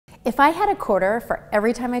If I had a quarter for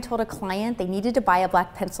every time I told a client they needed to buy a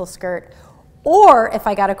black pencil skirt, or if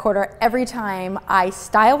I got a quarter every time I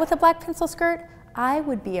style with a black pencil skirt, I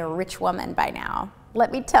would be a rich woman by now.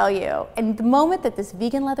 Let me tell you. And the moment that this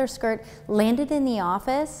vegan leather skirt landed in the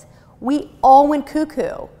office, we all went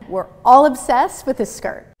cuckoo. We're all obsessed with this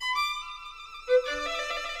skirt.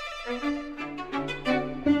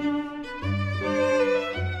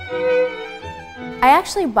 I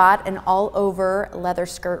actually bought an all-over leather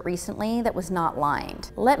skirt recently that was not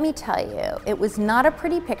lined. Let me tell you, it was not a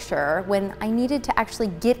pretty picture when I needed to actually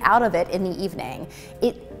get out of it in the evening.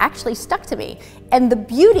 It actually stuck to me. And the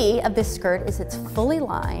beauty of this skirt is it's fully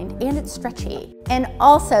lined and it's stretchy. And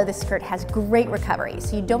also this skirt has great recovery,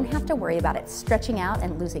 so you don't have to worry about it stretching out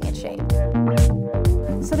and losing its shape.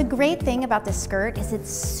 So the great thing about this skirt is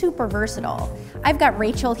it's super versatile. I've got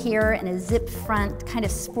Rachel here in a zip front, kind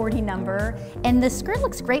of sporty number, and the skirt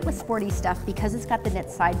looks great with sporty stuff because it's got the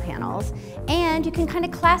knit side panels, and you can kind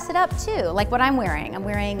of class it up too, like what I'm wearing. I'm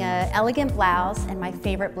wearing an elegant blouse and my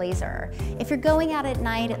favorite blazer. If you're going out at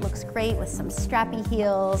night, it looks great with some strappy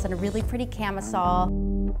heels and a really pretty camisole.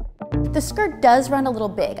 The skirt does run a little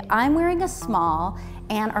big. I'm wearing a small,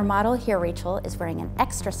 and our model here, Rachel, is wearing an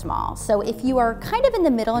extra small. So if you are kind of in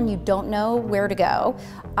the middle and you don't know where to go,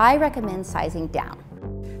 I recommend sizing down.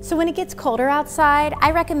 So when it gets colder outside,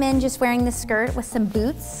 I recommend just wearing this skirt with some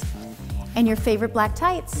boots and your favorite black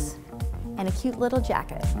tights and a cute little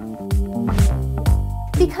jacket.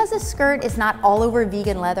 Because this skirt is not all over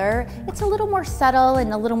vegan leather, it's a little more subtle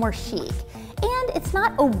and a little more chic. And it's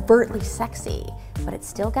not overtly sexy, but it's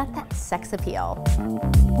still got that sex appeal.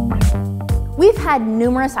 We've had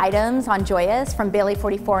numerous items on Joyus from Bailey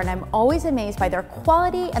 44, and I'm always amazed by their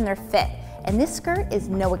quality and their fit, and this skirt is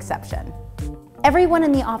no exception. Everyone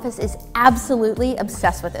in the office is absolutely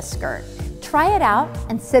obsessed with this skirt. Try it out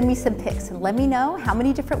and send me some pics and let me know how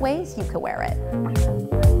many different ways you could wear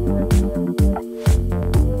it.